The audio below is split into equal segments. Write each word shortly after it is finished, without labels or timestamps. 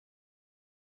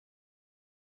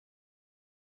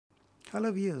Hello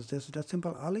viewers, this is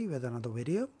Simple Ali with another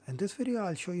video. In this video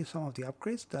I'll show you some of the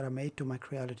upgrades that are made to my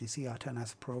Creality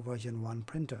CR-10S Pro V1.0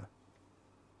 printer.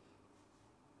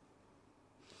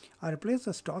 I replaced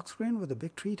the stock screen with the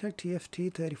BTT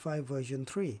TFT35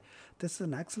 V3. This is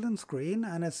an excellent screen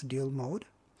and it's dual mode.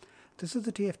 This is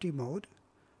the TFT mode.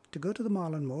 To go to the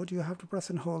Marlin mode, you have to press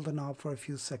and hold the knob for a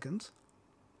few seconds.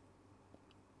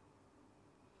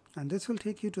 And this will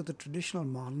take you to the traditional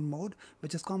Marlin mode,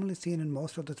 which is commonly seen in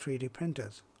most of the 3D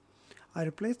printers. I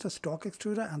replaced the stock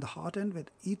extruder and the hot end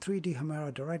with E3D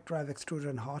Hemera direct drive extruder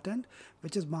and hot end,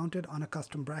 which is mounted on a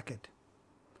custom bracket.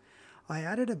 I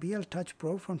added a BL Touch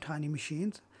probe from Tiny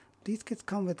Machines. These kits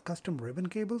come with custom ribbon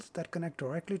cables that connect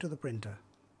directly to the printer.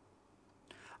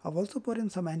 I've also put in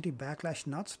some anti-backlash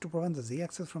nuts to prevent the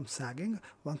Z-axis from sagging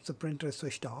once the printer is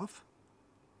switched off.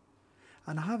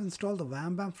 And I have installed the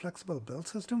Wham flexible build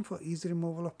system for easy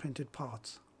removal of printed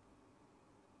parts.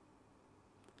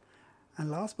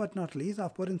 And last but not least,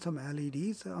 I've put in some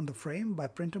LEDs on the frame by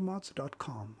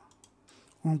printermods.com.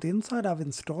 On the inside, I've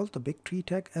installed the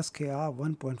BTT SKR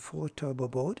 1.0 turbo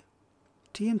board,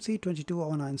 TMC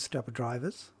 2209 stepper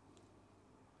drivers,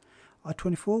 a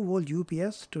 24-volt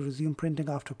UPS to resume printing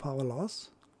after power loss,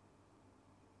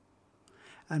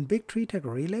 and BTT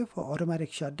Relay for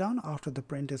automatic shutdown after the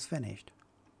print is finished.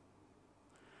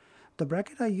 The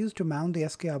bracket I used to mount the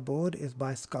SKR board is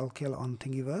by Skullkill on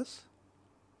Thingiverse.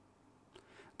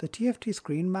 The Tft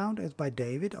Screen Mount is by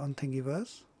David on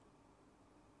Thingiverse.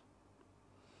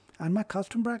 And my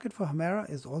custom bracket for Hemera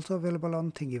is also available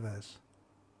on Thingiverse.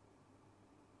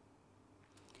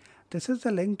 This is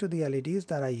the link to the LEDs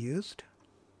that I used.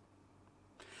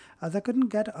 As I couldn't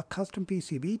get a custom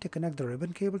PCB to connect the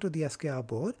ribbon cable to the SKR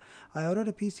board, I ordered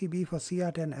a PCB for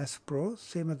CR-10S Pro,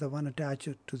 same as the one attached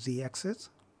to Z-axis.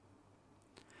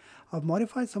 I've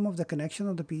modified some of the connections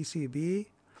of the PCB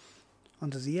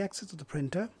on the Z-axis of the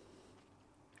printer.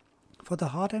 For the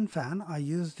hot end fan, I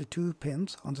used the 2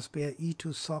 pins on the spare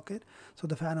E2 socket, so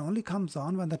the fan only comes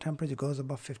on when the temperature goes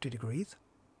above 50 degrees.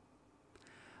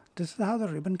 This is how the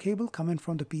ribbon cable coming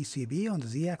from the PCB on the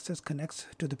Z-axis connects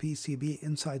to the PCB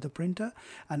inside the printer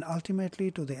and ultimately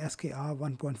to the SKR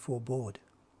 1.0 board.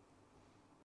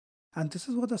 And this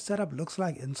is what the setup looks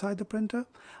like inside the printer.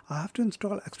 I have to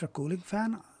install extra cooling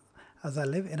fan as I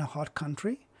live in a hot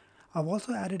country. I've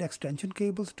also added extension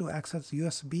cables to access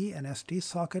USB and SD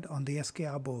socket on the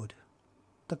SKR board.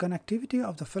 The connectivity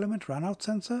of the filament runout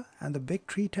sensor and the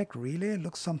BTT Relay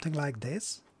looks something like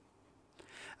this.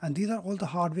 And these are all the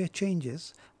hardware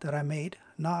changes that I made.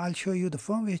 Now I'll show you the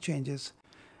firmware changes.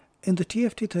 In the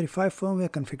TFT35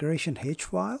 firmware configuration H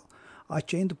file, I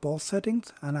changed the pulse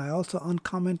settings and I also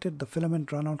uncommented the filament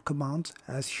runout commands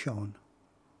as shown.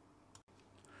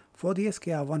 For the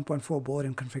SKR 1.0 board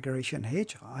in configuration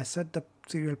H, I set the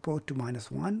serial port to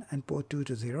 -1 and port 2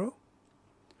 to 0.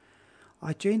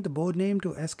 I changed the board name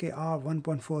to SKR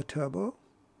 1.0 Turbo.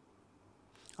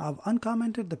 I've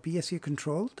uncommented the PSU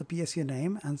control, the PSU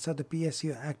name, and set the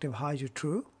PSU active high to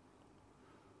true.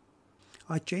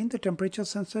 I changed the temperature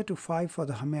sensor to 5 for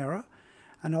the Hemera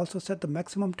and also set the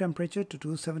maximum temperature to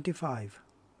 275.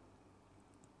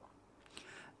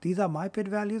 These are my PID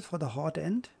values for the hot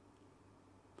end.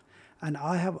 And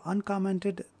I have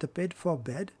uncommented the PID for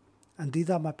bed, and these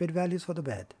are my PID values for the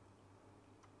bed.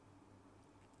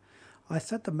 I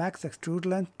set the max extrude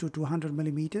length to 200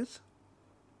 millimeters.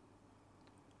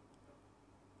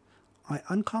 I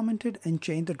uncommented and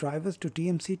changed the drivers to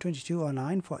TMC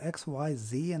 2209 for X, Y,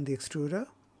 Z and the extruder.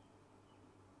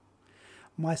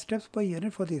 My steps per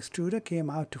unit for the extruder came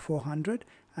out to 400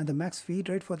 and the max feed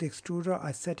rate for the extruder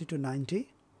I set it to 90.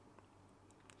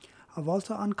 I've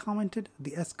also uncommented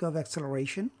the S-curve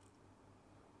acceleration.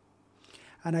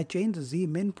 And I changed the Z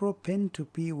min probe pin to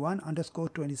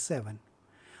P1_27.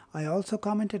 I also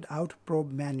commented out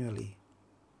probe manually.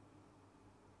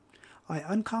 I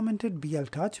uncommented BL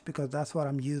Touch because that's what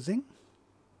I'm using.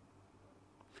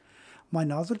 My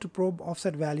nozzle to probe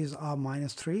offset values are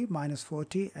 -3,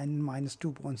 -40 and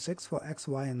 -2.6 for X,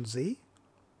 Y and Z.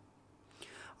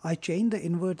 I changed the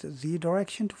invert Z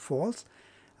direction to false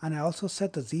and I also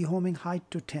set the Z homing height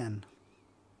to 10.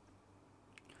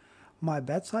 My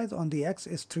bed size on the X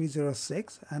is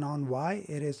 306 and on Y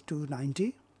it is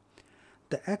 290.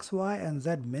 The X, Y and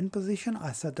Z min position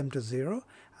I set them to 0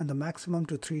 and the maximum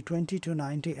to 320,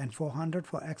 290 and 400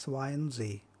 for X, Y and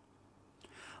Z.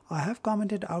 I have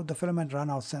commented out the filament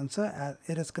runout sensor as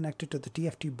it is connected to the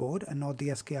TFT board and not the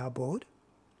SKR board.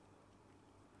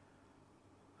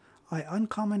 I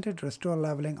uncommented restore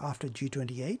leveling after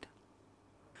G28.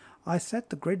 I set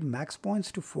the grid max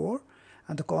points to 4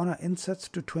 and the corner insets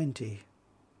to 20.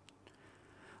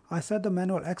 I set the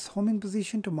manual X homing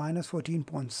position to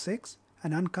 -14.6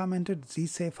 and uncommented Z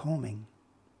safe homing.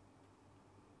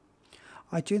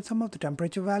 I changed some of the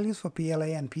temperature values for PLA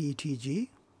and PETG.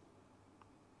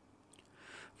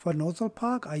 For nozzle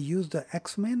park, I used the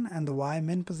X min and the Y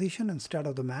min position instead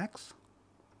of the max.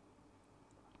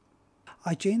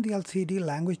 I changed the LCD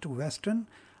language to Western,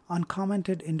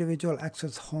 uncommented individual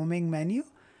X's homing menu,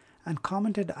 and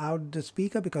commented out the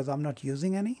speaker because I'm not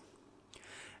using any.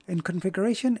 In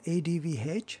configuration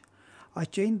ADVH, I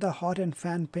changed the hot end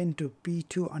fan pin to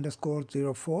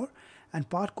P2_04 and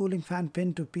part cooling fan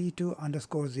pin to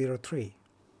P2_03.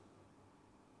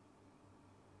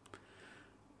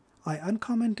 I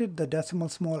uncommented the decimal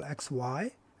small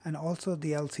xy and also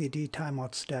the LCD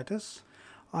timeout status.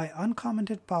 I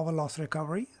uncommented power loss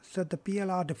recovery, set the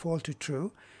PLR default to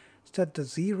true, set the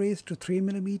Z raise to 3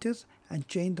 mm and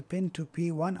changed the pin to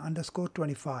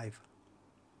P1_25.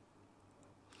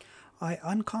 I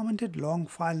uncommented long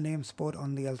file names port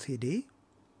on the LCD.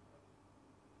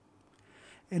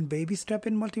 In baby step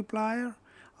in multiplier,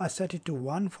 I set it to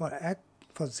 1 for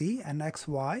Z and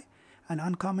XY and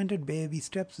uncommented baby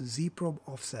steps Z probe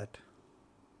offset.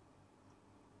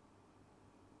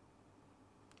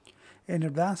 In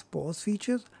advanced pause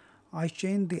features, I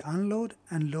changed the unload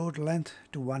and load length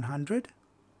to 100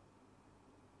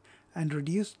 and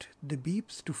reduced the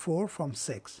beeps to 4 from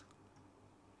 6.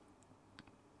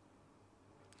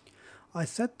 I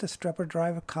set the stepper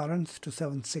driver currents to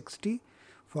 760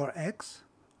 for X,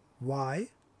 Y,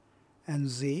 and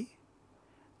Z,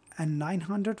 and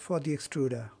 900 for the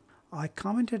extruder. I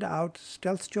commented out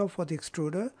stealth job for the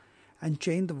extruder and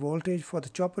changed the voltage for the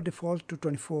chopper default to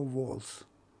 24 volts.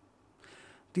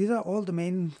 These are all the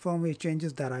main firmware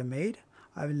changes that I made.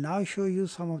 I will now show you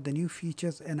some of the new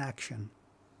features in action.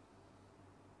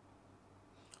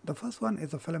 The first one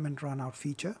is the filament runout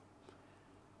feature.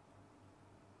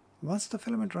 Once the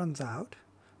filament runs out,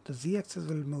 the Z-axis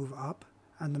will move up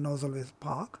and the nozzle will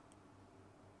park.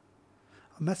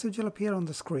 A message will appear on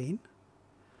the screen.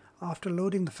 After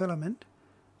loading the filament,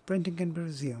 printing can be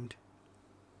resumed.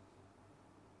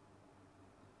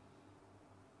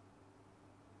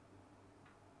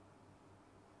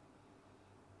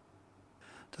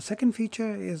 The second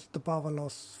feature is the power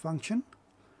loss function.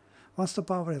 Once the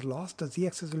power is lost, the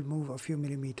Z-axis will move a few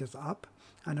millimeters up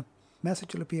and a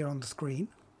message will appear on the screen.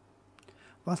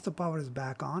 Once the power is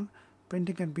back on,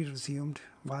 printing can be resumed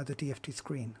via the Tft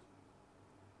screen.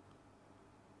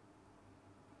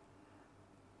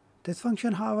 This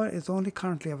function, however, is only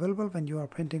currently available when you are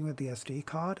printing with the SD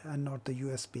card and not the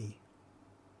USB.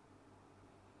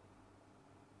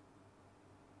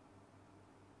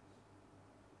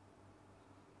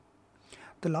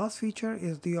 The last feature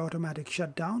is the automatic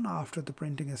shutdown after the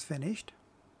printing is finished.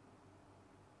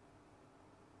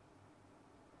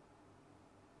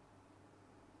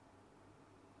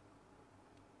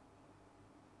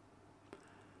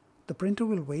 The printer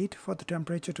will wait for the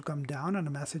temperature to come down and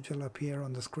a message will appear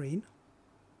on the screen.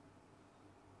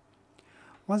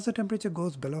 Once the temperature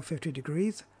goes below 50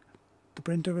 degrees, the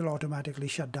printer will automatically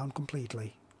shut down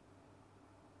completely.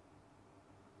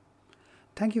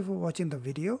 Thank you for watching the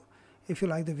video. If you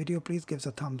like the video, please give us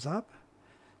a thumbs up.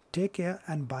 Take care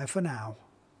and bye for now.